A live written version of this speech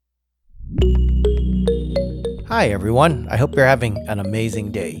Hi, everyone. I hope you're having an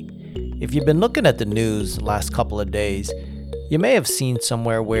amazing day. If you've been looking at the news last couple of days, you may have seen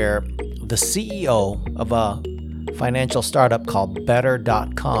somewhere where the CEO of a financial startup called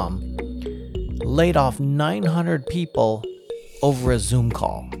Better.com laid off 900 people over a Zoom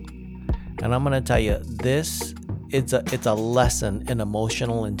call. And I'm going to tell you, it's a lesson in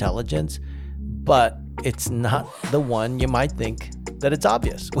emotional intelligence, but it's not the one you might think that it's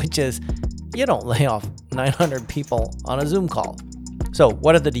obvious, which is you don't lay off 900 people on a Zoom call. So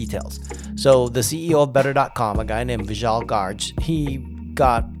what are the details? So the CEO of Better.com, a guy named Vishal Garg, he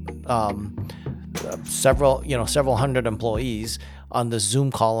got several hundred employees on the Zoom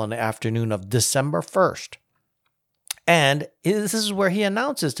call on the afternoon of December 1st. And this is where he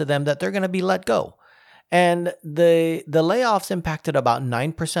announces to them that they're going to be let go. And the layoffs impacted about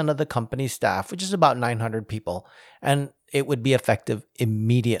 9% of the company's staff, which is about 900 people, and it would be effective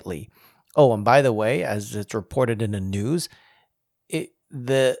immediately. Oh, and by the way, as it's reported in the news,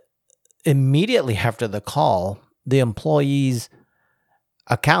 immediately after the call, the employees'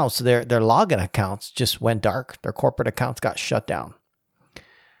 accounts, their login accounts just went dark. Their corporate accounts got shut down.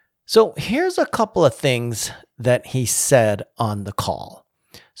 So here's a couple of things that he said on the call.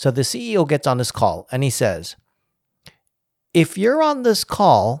 So the CEO gets on this call and he says, if you're on this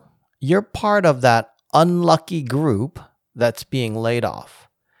call, you're part of that unlucky group that's being laid off.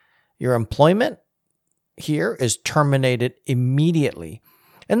 Your employment here is terminated immediately.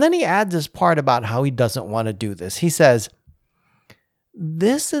 And then he adds this part about how he doesn't want to do this. He says,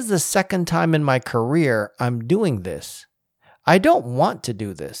 this is the second time in my career I'm doing this. I don't want to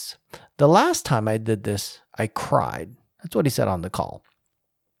do this. The last time I did this, I cried. That's what he said on the call.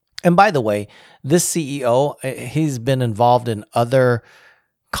 And by the way, this CEO, he's been involved in other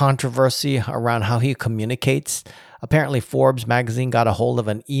controversy around how he communicates. Apparently, Forbes magazine got a hold of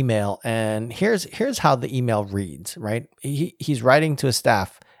an email, and here's how the email reads, right? He's writing to his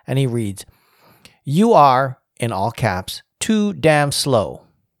staff, and he reads, "You are, in all caps, too damn slow.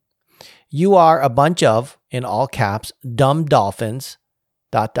 You are a bunch of, in all caps, dumb dolphins, ...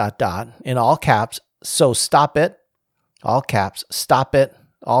 in all caps, so stop it, all caps, stop it,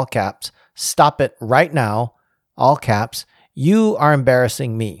 all caps, stop it right now, all caps, you are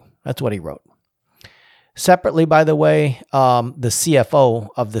embarrassing me." That's what he wrote. Separately, by the way, the CFO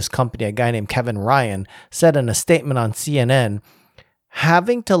of this company, a guy named Kevin Ryan, said in a statement on CNN,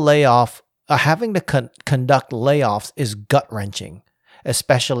 having to conduct layoffs is gut-wrenching,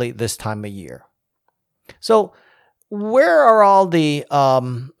 especially this time of year. So where are all the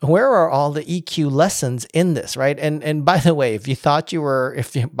EQ lessons in this, right? And by the way, by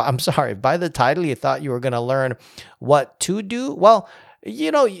the title you thought you were going to learn what to do, well,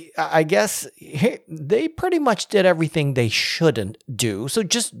 I guess they pretty much did everything they shouldn't do. So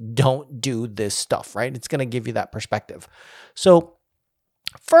just don't do this stuff, right? It's going to give you that perspective. So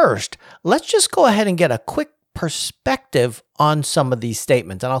first, let's just go ahead and get a quick perspective on some of these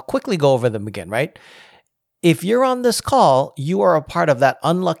statements. And I'll quickly go over them again, right? If you're on this call, you are a part of that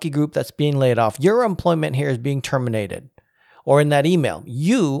unlucky group that's being laid off. Your employment here is being terminated. Or in that email,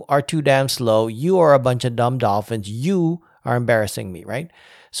 you are too damn slow. You are a bunch of dumb dolphins. You are embarrassing me, right?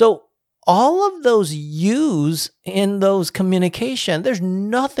 So all of those yous in those communication, there's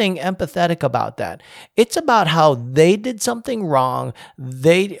nothing empathetic about that. It's about how they did something wrong,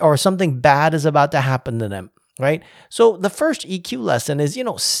 or something bad is about to happen to them, right? So the first EQ lesson is,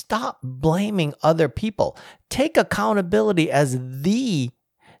 stop blaming other people. Take accountability as the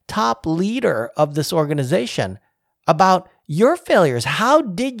top leader of this organization about your failures. How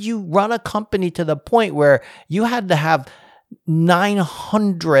did you run a company to the point where you had to have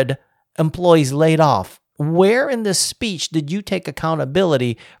 900 employees laid off? Where in this speech did you take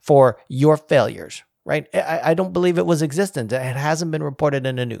accountability for your failures, right? I don't believe it was existent. It hasn't been reported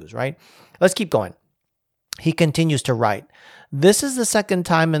in the news, right? Let's keep going. He continues to write, "This is the second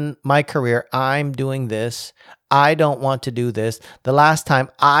time in my career I'm doing this. I don't want to do this. The last time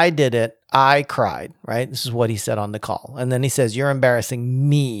I did it, I cried," right? This is what he said on the call. And then he says, "You're embarrassing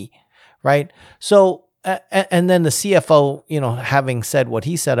me," right? So, and then the CFO, having said what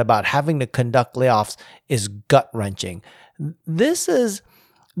he said about having to conduct layoffs is gut-wrenching. This is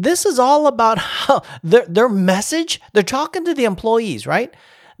all about how their message, they're talking to the employees, right?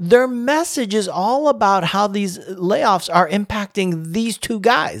 Their message is all about how these layoffs are impacting these two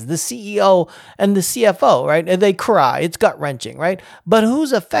guys, the CEO and the CFO, right? And they cry. It's gut-wrenching, right? But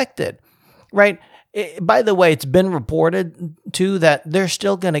who's affected, right? By the way, it's been reported too that they're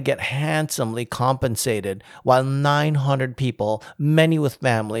still going to get handsomely compensated, while 900 people, many with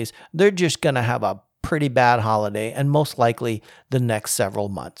families, they're just going to have a pretty bad holiday and most likely the next several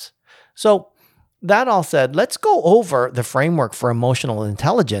months. So that all said, let's go over the framework for emotional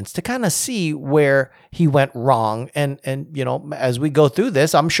intelligence to kind of see where he went wrong. And as we go through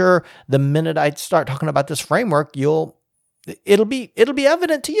this, I'm sure the minute I start talking about this framework, it'll be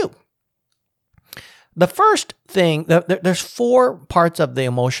evident to you. The first thing, there's 4 parts of the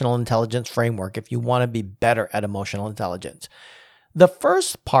emotional intelligence framework if you want to be better at emotional intelligence. The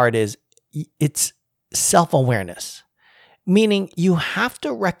first part is it's self-awareness, meaning you have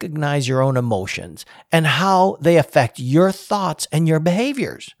to recognize your own emotions and how they affect your thoughts and your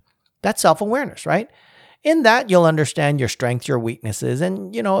behaviors. That's self-awareness, right? In that, you'll understand your strengths, your weaknesses,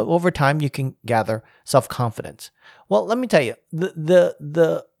 and over time you can gather self-confidence. Well, let me tell you,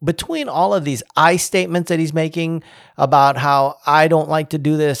 the between all of these I statements that he's making about how I don't like to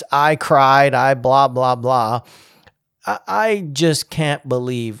do this, I cried, I blah, blah, blah, I just can't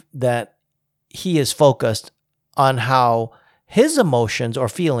believe that he is focused on how his emotions or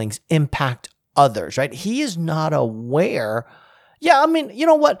feelings impact others, right? He is not aware. Yeah, I mean, you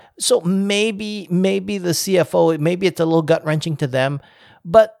know what? So maybe the CFO, maybe it's a little gut-wrenching to them,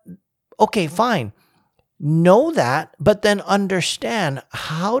 but okay, fine. Know that, but then understand,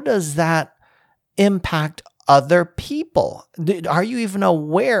 how does that impact other people? Are you even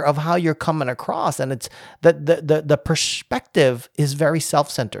aware of how you're coming across? And it's that the perspective is very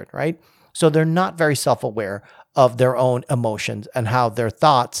self-centered, right? So they're not very self-aware of their own emotions and how their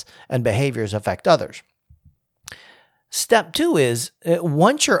thoughts and behaviors affect others. Step 2 is,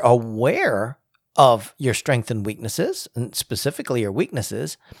 once you're aware of your strengths and weaknesses, and specifically your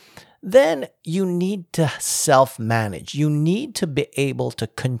weaknesses, then you need to self-manage. You need to be able to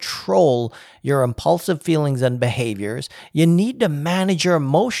control your impulsive feelings and behaviors. You need to manage your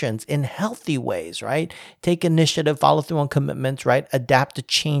emotions in healthy ways, right? Take initiative, follow through on commitments, right? Adapt to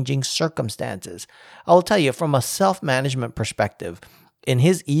changing circumstances. I will tell you, from a self-management perspective, in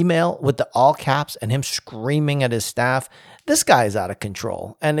his email with the all caps and him screaming at his staff, this guy is out of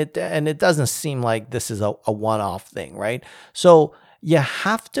control. And it doesn't seem like this is a one-off thing, right? So you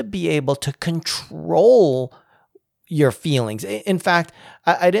have to be able to control your feelings. In fact,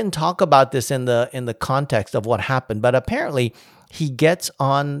 I didn't talk about this in the context of what happened, but apparently he gets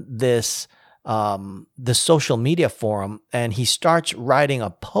on this the social media forum and he starts writing a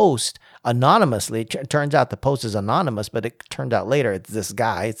post anonymously. It turns out the post is anonymous, but it turned out later it's this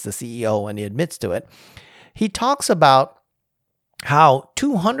guy, it's the CEO, and he admits to it. He talks about how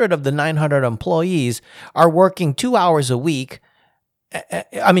 200 of the 900 employees are working 2 hours a week.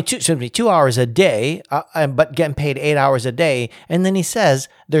 2 hours a day, but getting paid 8 hours a day. And then he says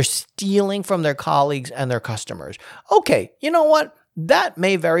they're stealing from their colleagues and their customers. Okay, you know what? That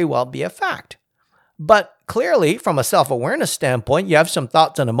may very well be a fact. But clearly, from a self-awareness standpoint, you have some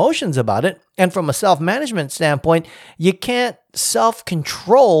thoughts and emotions about it. And from a self-management standpoint, you can't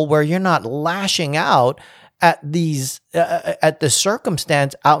self-control where you're not lashing out at at the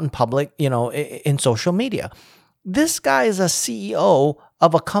circumstance out in public, in social media. This guy is a CEO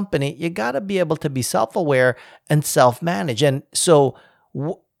of a company. You got to be able to be self-aware and self-manage. And so,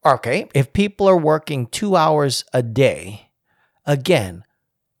 okay, if people are working 2 hours a day, again,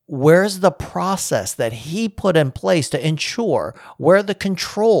 where's the process that he put in place to ensure, where are the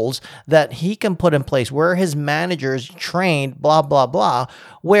controls that he can put in place, where are his managers trained, blah, blah, blah,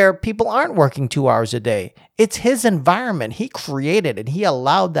 where people aren't working 2 hours a day? It's his environment. He created it. He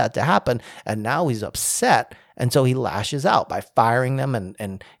allowed that to happen. And now he's upset. And so he lashes out by firing them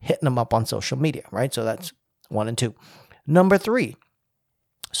and hitting them up on social media, right? So that's 1 and 2. Number 3,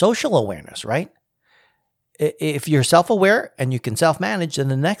 social awareness, right? If you're self-aware and you can self-manage, then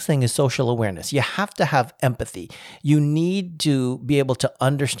the next thing is social awareness. You have to have empathy. You need to be able to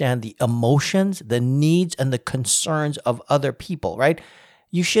understand the emotions, the needs, and the concerns of other people, right?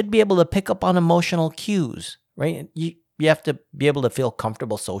 You should be able to pick up on emotional cues, right? You have to be able to feel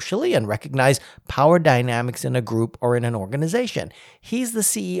comfortable socially and recognize power dynamics in a group or in an organization. He's the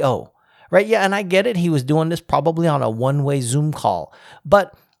CEO, right? Yeah, and I get it. He was doing this probably on a one-way Zoom call,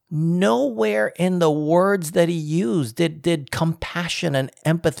 but nowhere in the words that he used did compassion and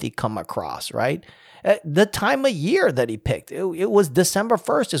empathy come across, right? The time of year that he picked, it was December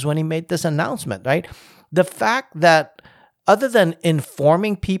 1st is when he made this announcement, right? The fact that other than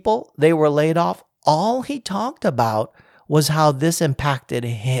informing people they were laid off, all he talked about was how this impacted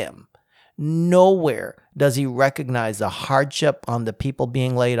him. Nowhere does he recognize the hardship on the people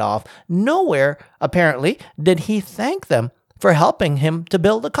being laid off. Nowhere, apparently, did he thank them for helping him to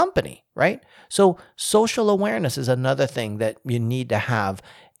build a company, right? So social awareness is another thing that you need to have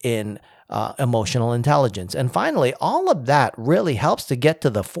in emotional intelligence. And finally, all of that really helps to get to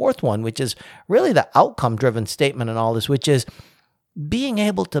the 4th one, which is really the outcome-driven statement in all this, which is being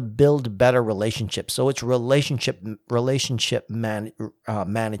able to build better relationships. So it's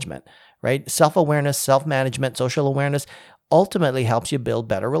management, right? Self-awareness, self-management, social awareness ultimately helps you build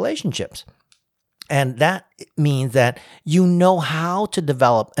better relationships. And that means that you know how to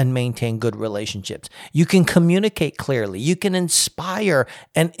develop and maintain good relationships. You can communicate clearly. You can inspire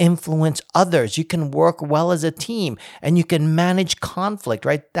and influence others. You can work well as a team, and you can manage conflict,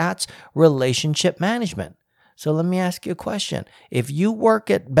 right? That's relationship management. So let me ask you a question. If you work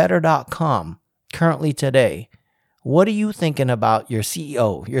at better.com currently today, what are you thinking about your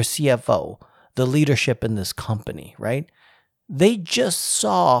CEO, your CFO, the leadership in this company, right? They just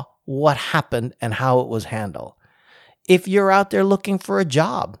saw what happened and how it was handled. If you're out there looking for a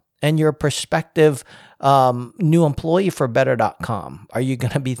job and you're a prospective new employee for better.com, are you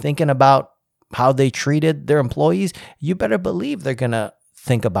going to be thinking about how they treated their employees? You better believe they're going to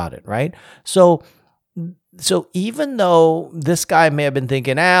think about it, right? So even though this guy may have been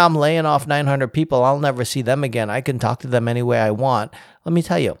thinking, I'm laying off 900 people, I'll never see them again, I can talk to them any way I want. Let me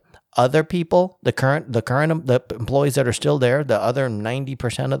tell you, other people, the employees that are still there, the other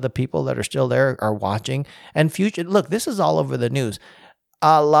 90% of the people that are still there are watching. And future, look, this is all over the news.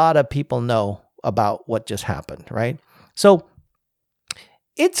 A lot of people know about what just happened, right? So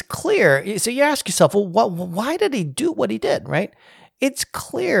it's clear. So you ask yourself, well, why did he do what he did, right? It's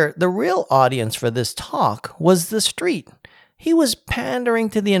clear the real audience for this talk was the street. He was pandering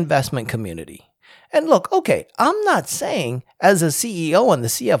to the investment community. And look, okay, I'm not saying as a CEO and the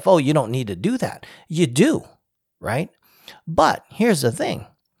CFO, you don't need to do that. You do, right? But here's the thing.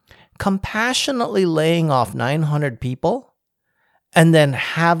 Compassionately laying off 900 people and then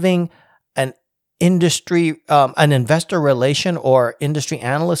having an investor relation or industry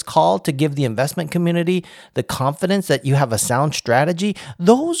analyst call to give the investment community the confidence that you have a sound strategy,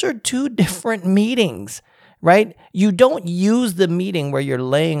 those are two different meetings. Right? You don't use the meeting where you're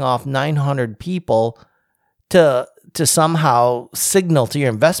laying off 900 people to somehow signal to your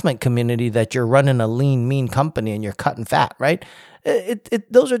investment community that you're running a lean, mean company and you're cutting fat, right?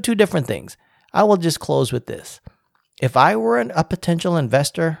 Those are two different things. I will just close with this. If I were a potential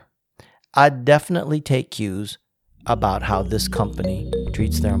investor, I'd definitely take cues about how this company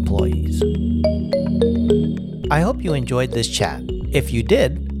treats their employees. I hope you enjoyed this chat. If you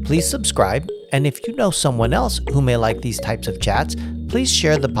did, please subscribe. And if you know someone else who may like these types of chats, please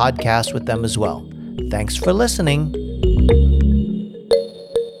share the podcast with them as well. Thanks for listening.